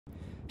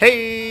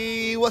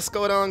Hey, what's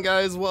going on,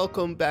 guys?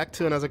 Welcome back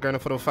to another Grand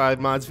Theft Auto 5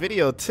 mods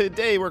video.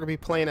 Today we're gonna be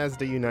playing as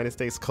the United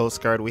States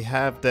Coast Guard. We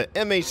have the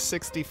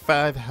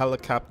MH-65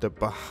 helicopter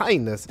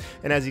behind us,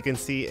 and as you can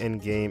see in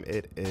game,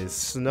 it is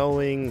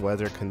snowing.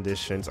 Weather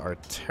conditions are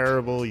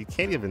terrible. You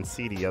can't even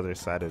see the other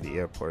side of the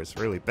airport. It's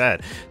really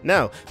bad.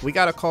 Now we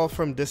got a call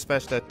from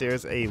dispatch that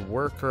there's a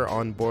worker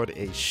on board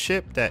a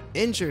ship that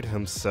injured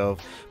himself.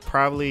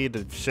 Probably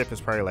the ship is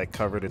probably like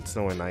covered in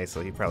snow and ice,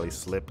 so he probably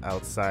slipped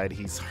outside.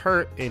 He's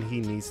hurt and he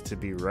needs to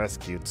be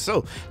rescued.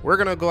 So we're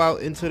gonna go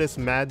out into this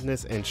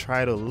madness and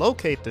try to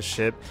locate the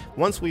ship.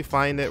 Once we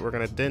find it, we're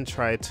gonna then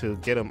try to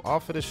get him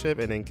off of the ship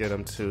and then get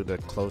him to the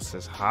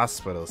closest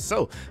hospital.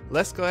 So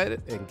let's go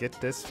ahead and get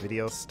this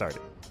video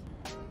started.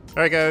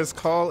 Alright guys,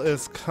 call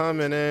is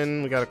coming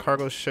in. We got a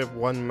cargo ship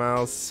 1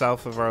 mile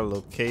south of our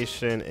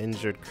location,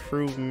 injured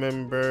crew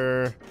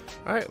member.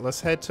 Alright, let's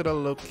head to the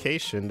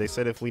location. They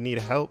said if we need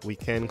help, we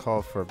can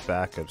call for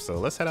backup. So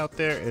let's head out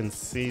there and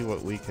see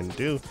what we can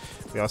do.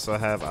 We also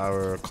have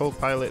our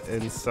co-pilot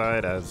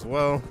inside as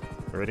well.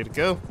 Ready to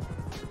go?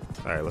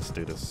 Alright, let's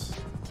do this.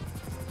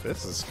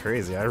 This is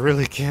crazy. I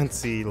really can't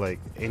see like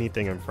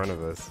anything in front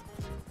of us.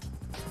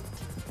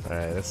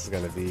 Alright, this is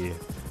gonna be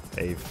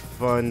a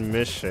fun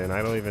mission.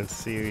 I don't even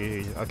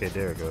see. Okay,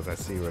 there it goes. I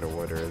see where the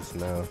water is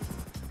now.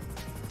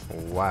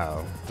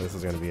 Wow, this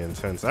is gonna be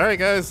intense. All right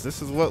guys,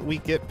 this is what we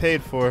get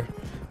paid for.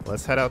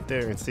 Let's head out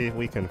there and see if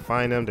we can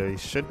find them. They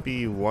should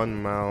be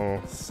 1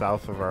 mile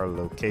south of our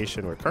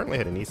location. We're currently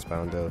heading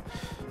eastbound though.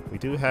 We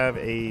do have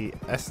a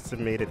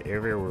estimated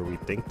area where we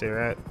think they're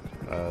at,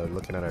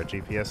 looking at our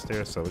GPS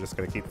there, so we're just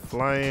gonna keep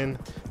flying.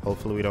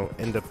 Hopefully we don't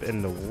end up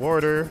in the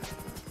water.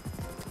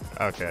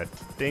 Okay, I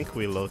think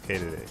we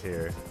located it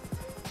here.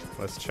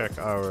 Let's check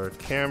our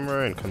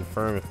camera and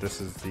confirm if this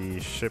is the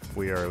ship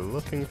we are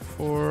looking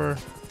for.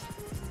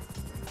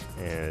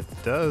 And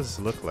it does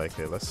look like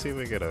it. Let's see if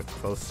we get a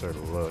closer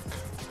look.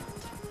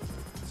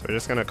 So we're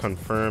just gonna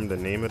confirm the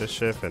name of the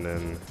ship, and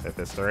then if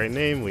it's the right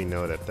name, we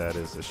know that that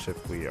is the ship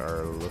we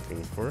are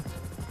looking for.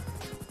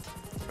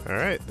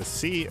 Alright, the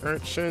Sea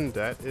Urchin,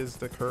 that is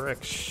the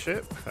correct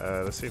ship.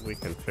 Let's see if we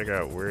can figure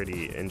out where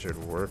the injured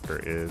worker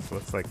is.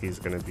 Looks like he's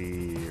gonna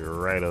be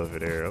right over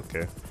there.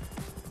 Okay.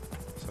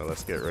 So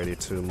let's get ready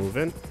to move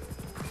in.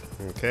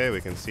 Okay,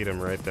 we can see them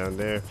right down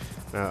there.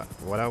 Now,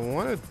 what I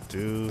want to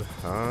do,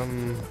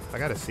 I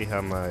gotta see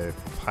how my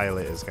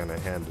pilot is gonna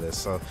handle this.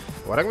 So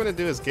what I'm gonna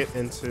do is get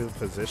into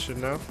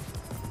position now.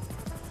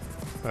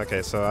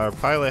 Okay, so our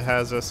pilot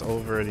has us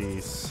over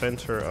the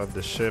center of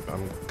the ship.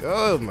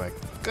 Oh my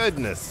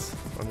goodness,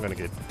 I'm gonna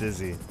get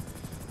dizzy.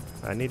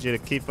 I need you to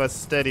keep us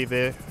steady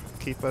there.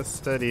 Keep us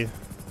steady.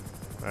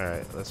 All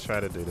right, let's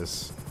try to do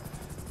this.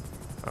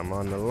 I'm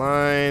on the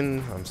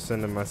line. I'm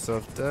sending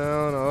myself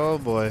down. Oh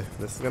boy,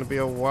 this is gonna be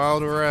a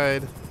wild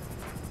ride.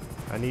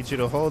 I need you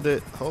to hold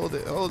it, hold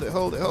it, hold it,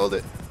 hold it, hold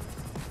it.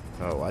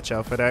 Oh, watch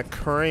out for that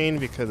crane,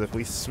 because if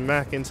we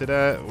smack into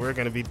that, we're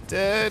gonna be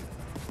dead.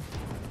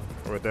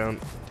 We're down.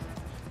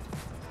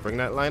 Bring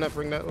that line up,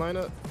 bring that line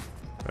up.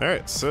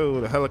 Alright,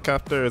 so the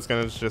helicopter is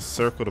gonna just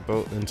circle the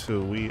boat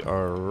until we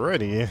are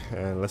ready,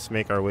 and let's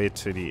make our way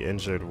to the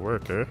injured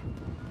worker.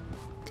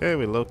 Okay,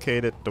 we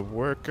located the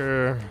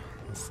worker.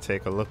 Let's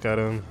take a look at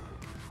him,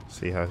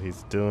 see how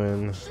he's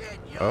doing.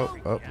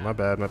 Oh, my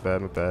bad, my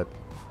bad, my bad.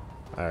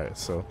 Alright,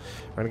 so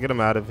we're gonna get him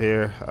out of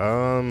here.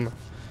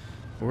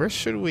 Where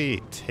should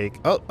we take?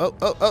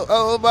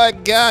 Oh my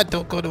god,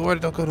 don't go to water,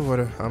 don't go to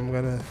water. I'm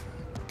gonna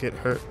get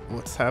hurt.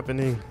 What's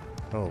happening?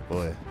 Oh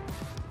boy,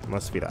 it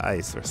must be the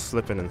ice. We're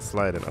slipping and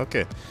sliding.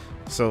 Okay,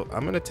 so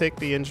I'm gonna take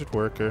the injured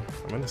worker.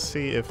 I'm gonna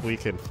see if we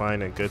can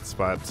find a good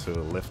spot to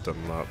lift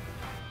him up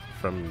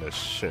from the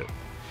ship.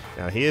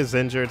 Now he is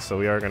injured, so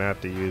we are gonna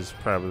have to use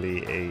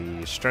probably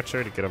a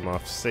stretcher to get him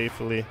off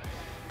safely.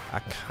 I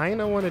kind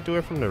of want to do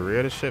it from the rear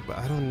of the ship, but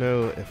I don't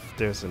know if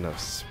there's enough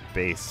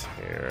space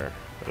here.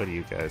 What do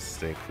you guys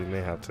think? We may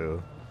have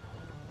to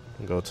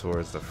go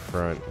towards the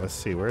front. Let's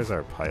see, where's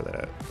our pilot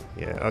at?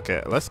 Yeah,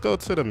 okay, let's go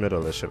to the middle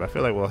of the ship. I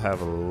feel like we'll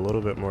have a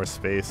little bit more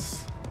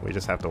space. We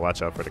just have to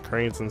watch out for the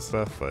cranes and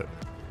stuff, but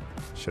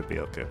should be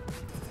okay.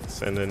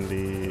 Sending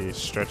the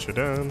stretcher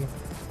down.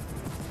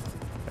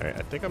 Alright,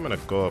 I think I'm gonna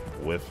go up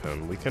with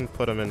him. We can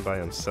put him in by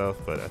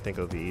himself, but I think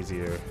it'll be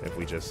easier if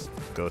we just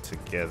go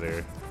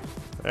together.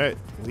 Alright,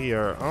 we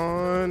are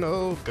on.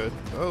 Oh, good.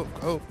 Oh,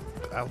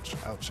 ouch,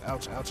 ouch,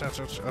 ouch, ouch, ouch,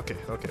 ouch.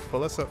 Okay,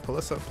 pull us up, pull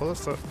us up, pull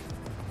us up.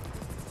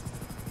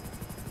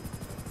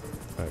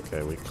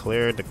 Okay, we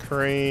cleared the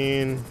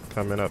crane.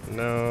 Coming up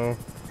now.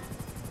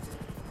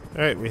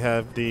 Alright, we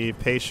have the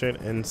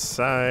patient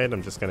inside.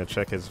 I'm just going to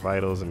check his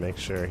vitals and make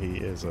sure he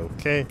is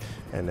okay.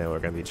 And then we're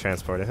going to be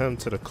transporting him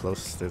to the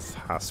closest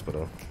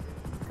hospital.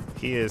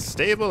 He is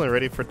stable and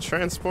ready for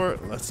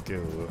transport. Let's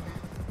go.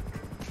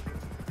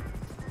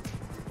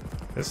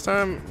 This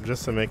time,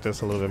 just to make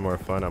this a little bit more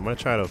fun, I'm going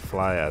to try to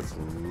fly as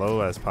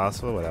low as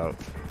possible without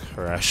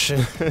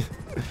crashing.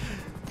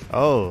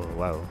 Oh,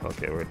 wow.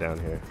 Okay, we're down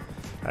here.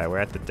 Alright, we're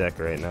at the deck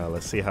right now.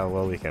 Let's see how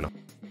well we can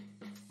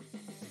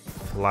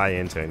fly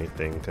into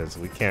anything because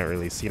we can't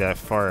really see that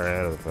far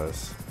ahead of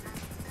us.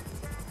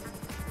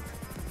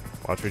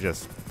 Watch, we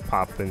just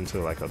pop into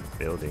like a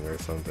building or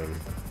something.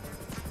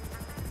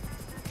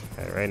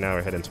 Okay, right now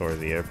we're heading towards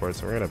the airport,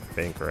 so we're gonna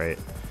bank right.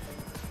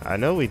 I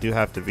know we do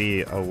have to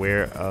be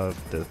aware of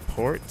the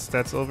ports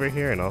that's over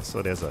here, and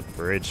also there's a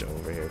bridge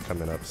over here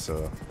coming up,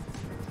 so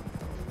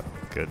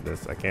oh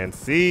goodness, I can't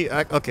see.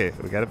 Okay,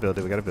 we got a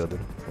building,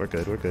 we're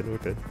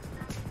good.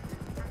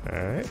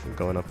 Alright,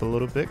 going up a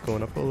little bit,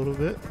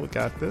 we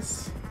got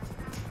this.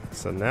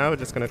 So now we're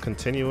just gonna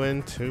continue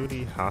into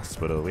the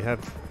hospital. We have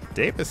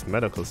Davis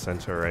Medical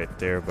Center right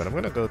there, but I'm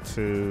gonna go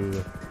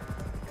to,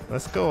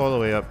 let's go all the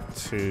way up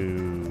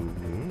to,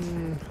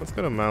 let's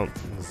go to Mount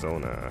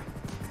Zona.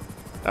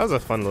 That was a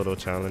fun little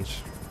challenge.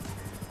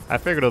 I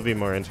figured it'll be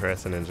more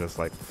interesting than just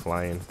like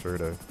flying through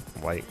the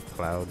white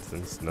clouds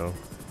and snow.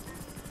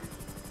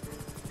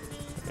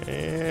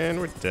 And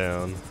we're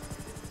down.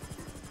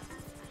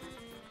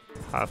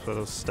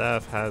 Hospital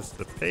staff has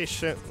the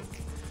patient.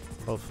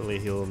 Hopefully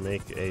he'll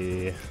make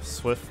a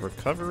swift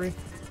recovery,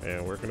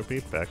 and we're gonna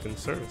be back in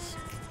service.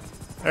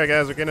 Alright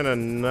guys, we're getting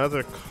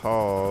another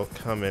call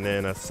coming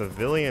in. A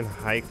civilian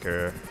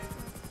hiker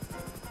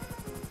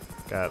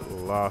got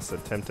lost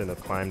attempting to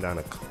climb down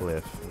a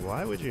cliff.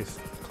 Why would you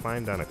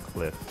climb down a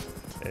cliff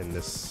in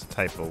this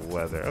type of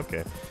weather?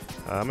 Okay,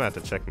 I'm gonna have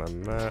to check my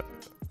map,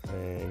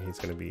 and he's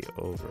gonna be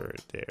over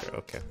there.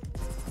 Okay,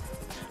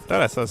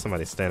 thought I saw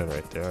somebody standing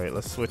right there. All right,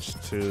 let's switch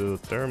to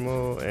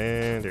thermal,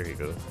 and there you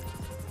go.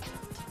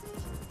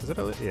 Is it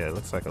a lady? Yeah, it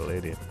looks like a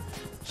lady.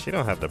 She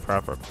don't have the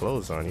proper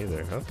clothes on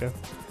either. Okay,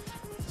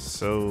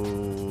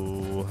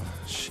 so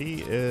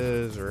she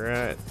is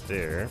right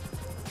there.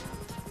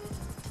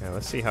 Now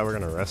let's see how we're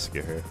gonna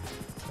rescue her.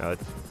 Now it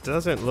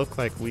doesn't look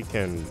like we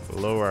can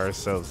lower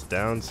ourselves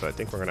down, so I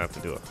think we're gonna have to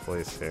do a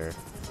hoist here.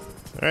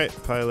 Alright,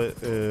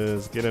 pilot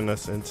is getting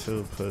us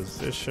into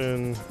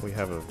position. We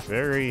have a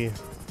very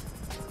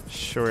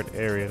short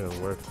area to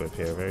work with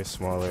here, very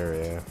small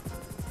area.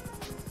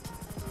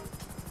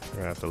 We're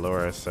gonna have to lower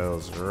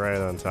ourselves right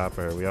on top of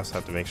her. We also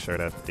have to make sure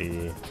that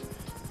the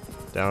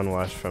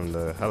downwash from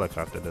the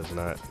helicopter does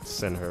not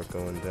send her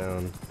going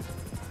down.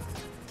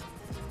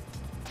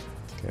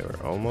 Okay,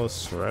 we're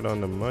almost right on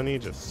the money,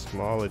 just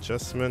small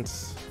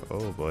adjustments.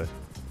 Oh boy.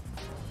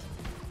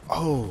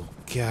 Oh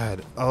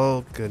god.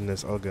 Oh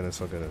goodness.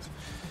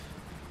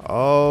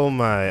 Oh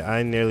my,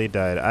 I nearly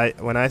died.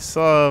 When I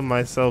saw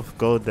myself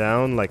go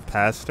down like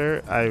past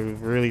her, I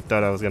really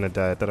thought I was gonna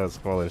die. I thought I was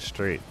falling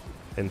straight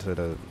into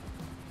the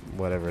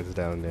whatever's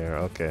down there.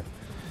 Okay.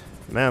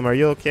 Ma'am, are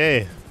you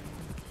okay?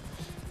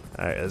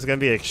 Alright, it's gonna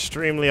be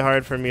extremely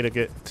hard for me to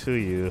get to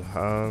you.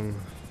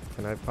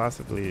 Can I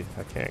possibly,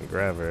 I can't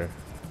grab her.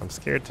 I'm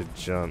scared to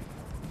jump.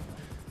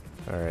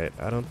 Alright,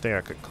 I don't think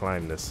I could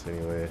climb this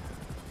anyway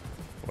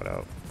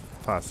without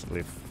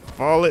possibly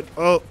falling.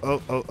 Oh,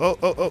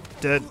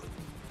 dead.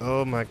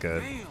 Oh my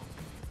god.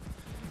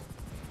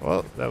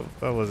 Well, that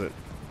wasn't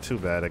too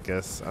bad, I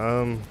guess.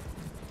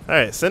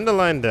 Alright, send the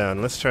line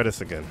down. Let's try this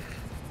again.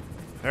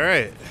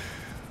 Alright.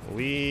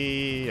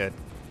 I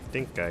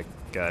think I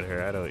got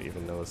her. I don't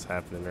even know what's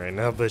happening right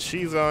now, but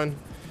she's on.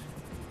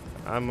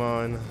 I'm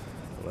on.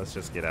 Let's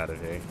just get out of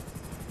here.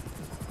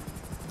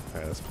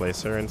 Alright, let's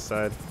place her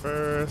inside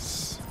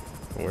first.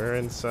 We're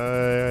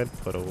inside.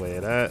 Put away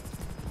that.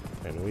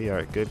 And we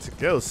are good to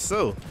go.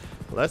 So,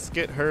 let's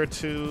get her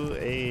to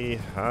a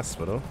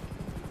hospital.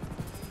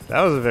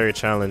 That was a very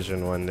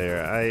challenging one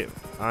there. I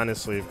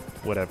honestly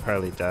would have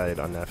probably died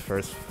on that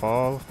first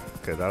fall,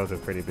 because that was a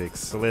pretty big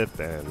slip,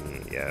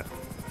 and yeah,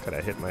 could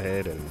have hit my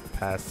head and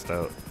passed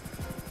out.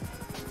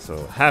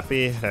 So,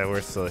 happy that we're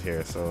still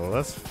here. So,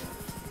 let's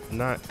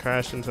not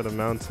crash into the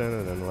mountain,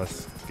 and then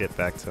let's get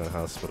back to the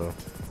hospital.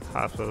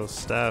 Hospital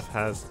staff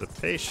has the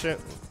patient.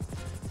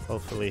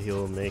 Hopefully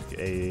he'll make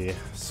a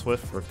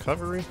swift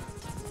recovery.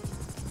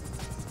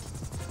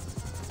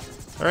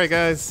 Alright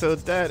guys, so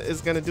that is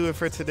going to do it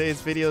for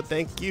today's video.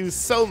 Thank you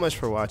so much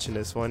for watching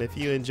this one. If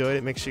you enjoyed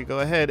it, make sure you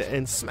go ahead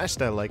and smash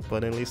that like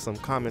button, leave some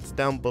comments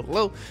down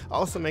below.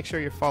 Also make sure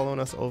you're following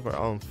us over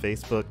on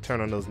Facebook,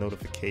 turn on those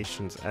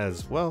notifications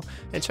as well,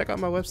 and check out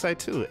my website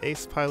too,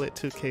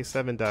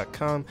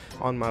 acepilot2k7.com.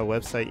 On my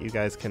website you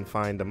guys can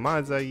find the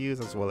mods I use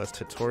as well as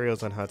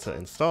tutorials on how to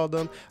install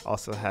them.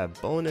 Also have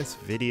bonus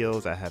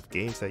videos, I have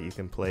games that you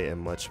can play, and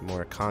much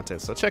more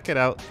content. So check it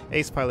out,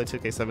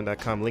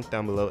 acepilot2k7.com, link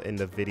down below in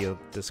the video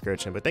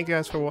description. But thank you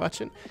guys for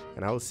watching,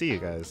 and I will see you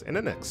guys in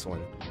the next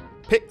one.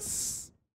 Peace.